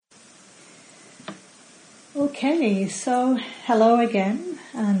Okay, so hello again,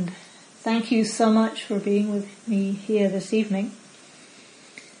 and thank you so much for being with me here this evening.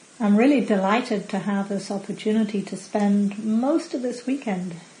 I'm really delighted to have this opportunity to spend most of this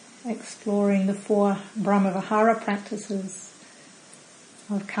weekend exploring the 4 Brahmavihara practices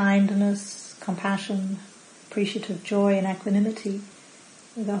of kindness, compassion, appreciative joy and equanimity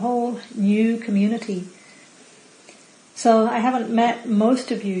with a whole new community. So I haven't met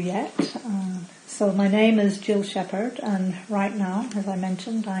most of you yet. So my name is Jill Shepherd, and right now, as I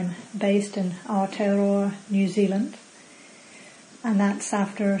mentioned, I'm based in Aotearoa, New Zealand. And that's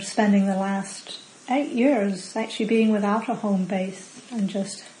after spending the last 8 years actually being without a home base and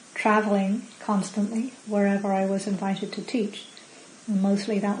just traveling constantly wherever I was invited to teach. And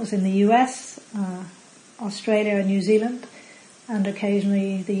mostly that was in the US, Australia and New Zealand, and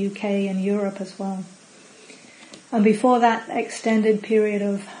occasionally the UK and Europe as well. And before that extended period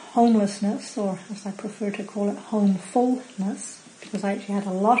of homelessness, or as I prefer to call it, homefulness, because I actually had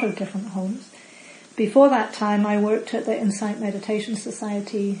a lot of different homes. Before that time, I worked at the Insight Meditation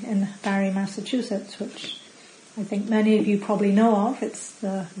Society in Barre, Massachusetts, which I think many of you probably know of. It's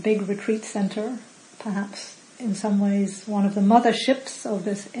the big retreat center, perhaps in some ways one of the motherships of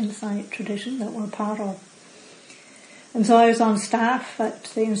this Insight tradition that we're part of. And so I was on staff at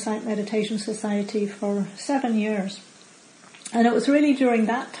the Insight Meditation Society for 7 years. And it was really during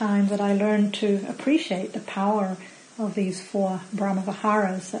that time that I learned to appreciate the power of these 4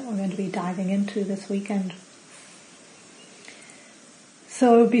 Brahmaviharas that we're going to be diving into this weekend.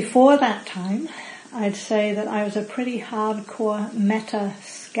 So before that time, I'd say that I was a pretty hardcore metta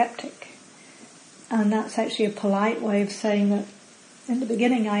skeptic. And that's actually a polite way of saying that in the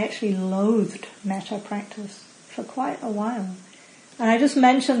beginning I actually loathed metta practice for quite a while. And I just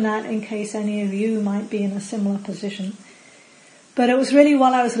mention that in case any of you might be in a similar position. But it was really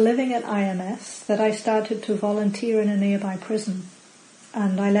while I was living at IMS that I started to volunteer in a nearby prison.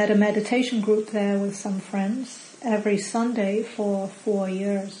 And I led a meditation group there with some friends every Sunday for 4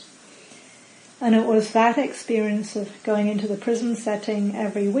 years. And it was that experience of going into the prison setting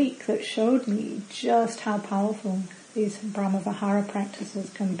every week that showed me just how powerful these Brahmavihara practices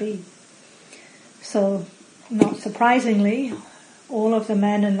can be. So, not surprisingly, all of the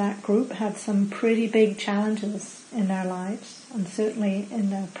men in that group had some pretty big challenges in their lives, and certainly in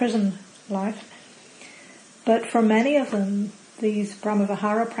their prison life. But for many of them, these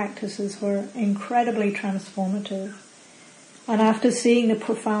Brahmavihara practices were incredibly transformative. And after seeing the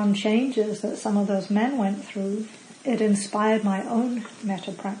profound changes that some of those men went through, it inspired my own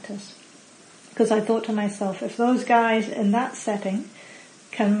metta practice. Because I thought to myself, if those guys in that setting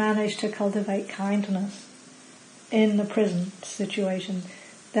can manage to cultivate kindness in the prison situation,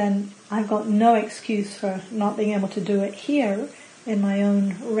 then I've got no excuse for not being able to do it here in my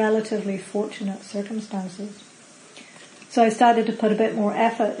own relatively fortunate circumstances. So I started to put a bit more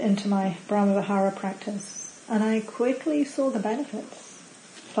effort into my Brahmavihara practice, and I quickly saw the benefits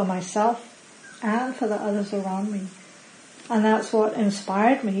for myself and for the others around me. And that's what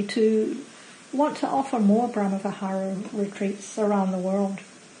inspired me to want to offer more Brahmavihara retreats around the world.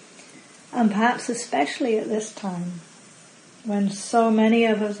 And perhaps especially at this time, when so many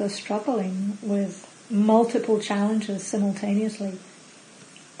of us are struggling with multiple challenges simultaneously.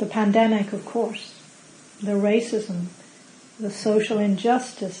 The pandemic, of course, the racism, the social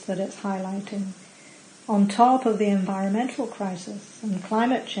injustice that it's highlighting, on top of the environmental crisis and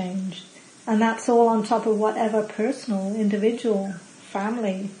climate change, and that's all on top of whatever personal, individual,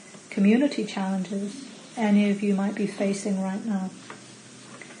 family, community challenges any of you might be facing right now.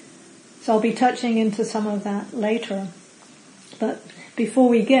 So I'll be touching into some of that later. But before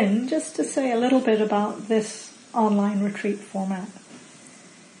we begin, just to say a little bit about this online retreat format.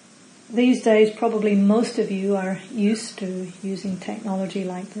 These days, probably most of you are used to using technology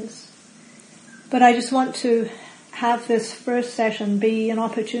like this. But I just want to have this first session be an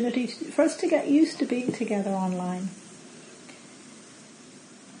opportunity for us to get used to being together online.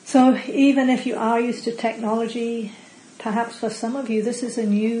 So even if you are used to technology, perhaps for some of you this is a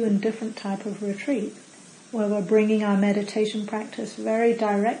new and different type of retreat, where we're bringing our meditation practice very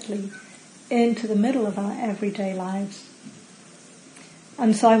directly into the middle of our everyday lives.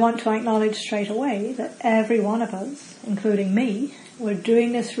 And so I want to acknowledge straight away that every one of us, including me, we're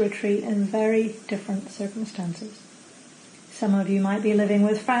doing this retreat in very different circumstances. Some of you might be living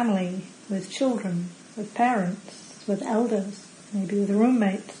with family, with children, with parents, with elders, maybe with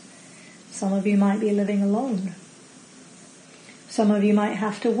roommates. Some of you might be living alone. Some of you might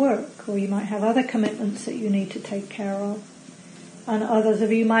have to work, or you might have other commitments that you need to take care of. And others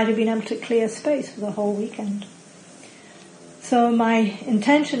of you might have been able to clear space for the whole weekend. So my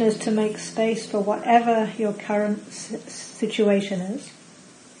intention is to make space for whatever your current situation is,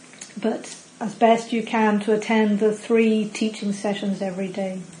 but as best you can to attend the 3 teaching sessions every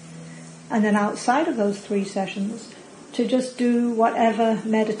day. And then outside of those 3 sessions, to just do whatever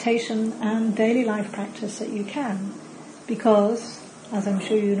meditation and daily life practice that you can. Because, as I'm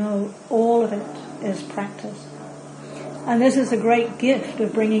sure you know, all of it is practice. And this is a great gift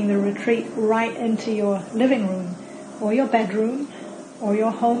of bringing the retreat right into your living room, or your bedroom, or your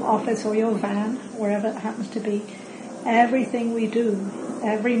home office, or your van, wherever it happens to be. Everything we do,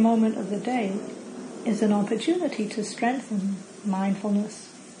 every moment of the day, is an opportunity to strengthen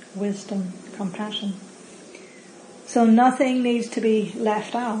mindfulness, wisdom, compassion. So nothing needs to be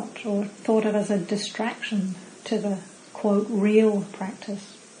left out or thought of as a distraction to the, quote, real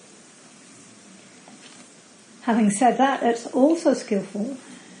practice. Having said that, it's also skillful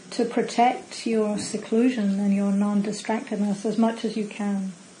to protect your seclusion and your non-distractedness as much as you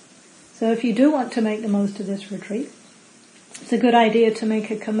can. So if you do want to make the most of this retreat, it's a good idea to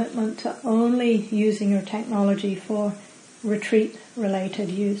make a commitment to only using your technology for retreat-related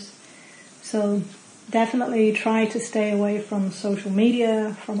use. So definitely try to stay away from social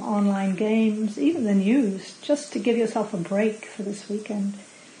media, from online games, even the news, just to give yourself a break for this weekend.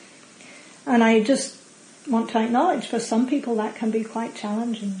 And I just want to acknowledge for some people that can be quite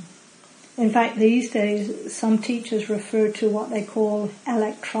challenging. In fact, these days, some teachers refer to what they call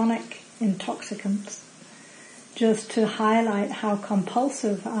electronic intoxicants, just to highlight how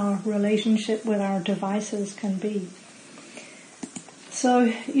compulsive our relationship with our devices can be.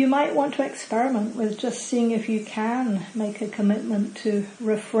 So you might want to experiment with just seeing if you can make a commitment to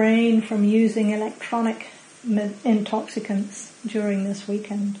refrain from using electronic intoxicants during this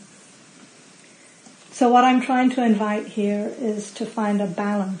weekend. So what I'm trying to invite here is to find a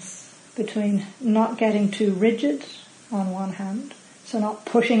balance between not getting too rigid on one hand, so not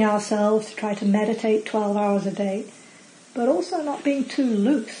pushing ourselves to try to meditate 12 hours a day, but also not being too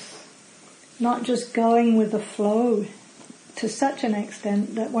loose, not just going with the flow to such an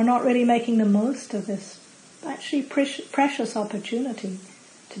extent that we're not really making the most of this actually precious opportunity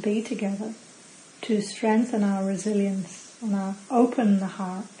to be together, to strengthen our resilience and open the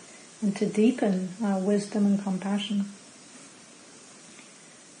heart, and to deepen our wisdom and compassion.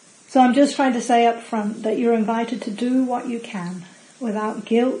 So I'm just trying to say up front that you're invited to do what you can, without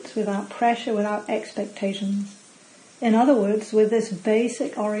guilt, without pressure, without expectations. In other words, with this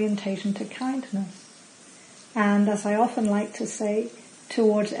basic orientation to kindness. And as I often like to say,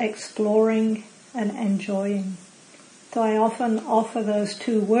 towards exploring and enjoying. So I often offer those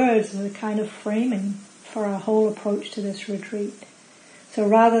 2 words as a kind of framing for our whole approach to this retreat. So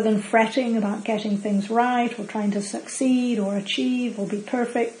rather than fretting about getting things right or trying to succeed or achieve or be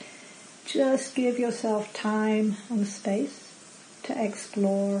perfect, just give yourself time and space to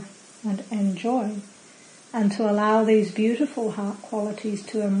explore and enjoy, and to allow these beautiful heart qualities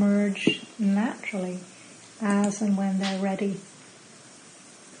to emerge naturally as and when they're ready.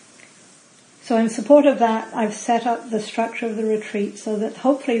 So in support of that, I've set up the structure of the retreat so that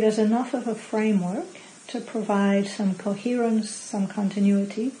hopefully there's enough of a framework to provide some coherence, some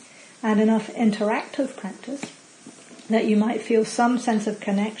continuity, and enough interactive practice that you might feel some sense of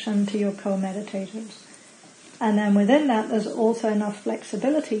connection to your co-meditators. And then within that, there's also enough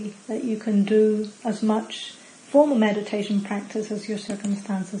flexibility that you can do as much formal meditation practice as your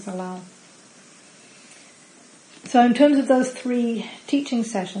circumstances allow. So in terms of those 3 teaching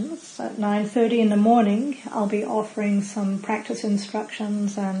sessions, at 9:30 in the morning, I'll be offering some practice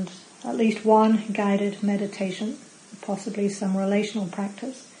instructions and at least one guided meditation, possibly some relational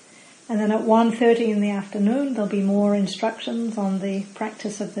practice. And then at 1:30 in the afternoon, there'll be more instructions on the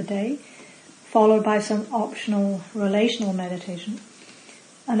practice of the day, followed by some optional relational meditation.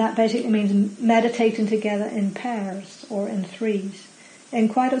 And that basically means meditating together in pairs or in 3s in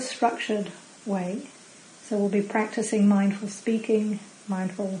quite a structured way. So we'll be practicing mindful speaking,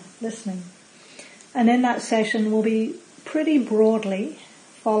 mindful listening. And in that session, we'll be pretty broadly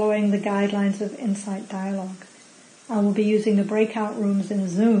following the guidelines of Insight Dialogue. And we'll be using the breakout rooms in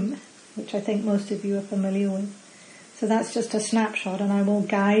Zoom, which I think most of you are familiar with. So that's just a snapshot, and I will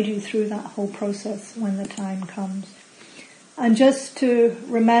guide you through that whole process when the time comes. And just to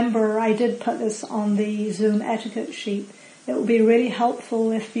remember, I did put this on the Zoom etiquette sheet. It would be really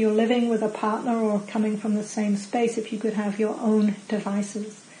helpful if you're living with a partner or coming from the same space, if you could have your own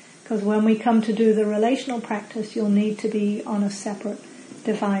devices. Because when we come to do the relational practice, you'll need to be on a separate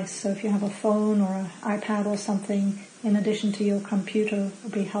device. So if you have a phone or an iPad or something in addition to your computer, it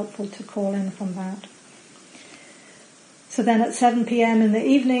would be helpful to call in from that. So then at 7 p.m. in the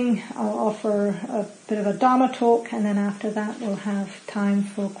evening, I'll offer a bit of a Dharma talk, and then after that we'll have time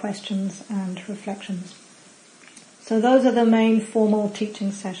for questions and reflections. So those are the main formal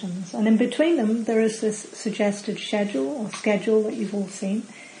teaching sessions. And in between them, there is this suggested schedule that you've all seen.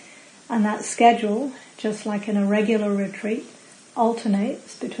 And that schedule, just like in a regular retreat,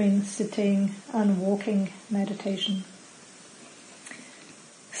 alternates between sitting and walking meditation.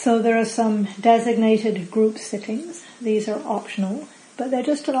 So there are some designated group sittings. These are optional, but they're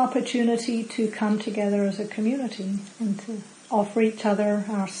just an opportunity to come together as a community and to offer each other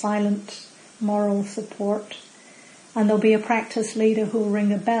our silent moral support. And there'll be a practice leader who will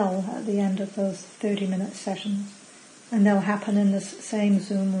ring a bell at the end of those 30-minute sessions. And they'll happen in this same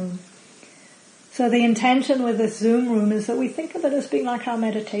Zoom room. So the intention with this Zoom room is that we think of it as being like our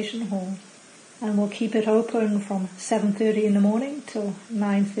meditation hall. And we'll keep it open from 7:30 in the morning till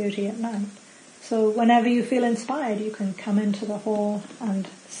 9:30 at night. So whenever you feel inspired, you can come into the hall and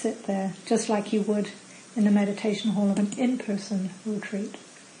sit there, just like you would in the meditation hall of an in-person retreat.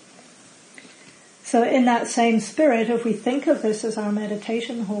 So in that same spirit, if we think of this as our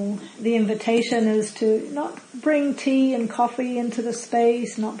meditation hall, the invitation is to not bring tea and coffee into the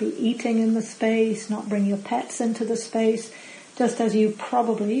space, not be eating in the space, not bring your pets into the space, just as you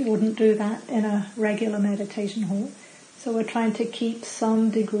probably wouldn't do that in a regular meditation hall. So we're trying to keep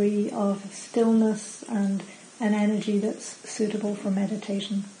some degree of stillness and an energy that's suitable for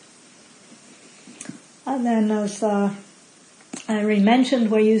meditation. And then as I already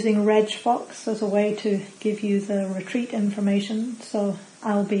mentioned, we're using RegFox as a way to give you the retreat information. So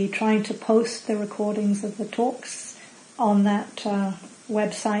I'll be trying to post the recordings of the talks on that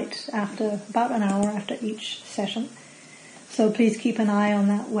website after about an hour after each session. So please keep an eye on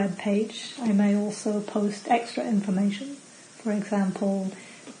that web page. I may also post extra information, for example,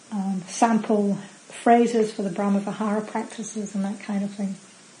 sample phrases for the Brahmavihara practices and that kind of thing.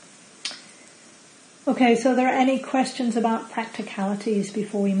 Okay, so are there any questions about practicalities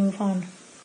before we move on?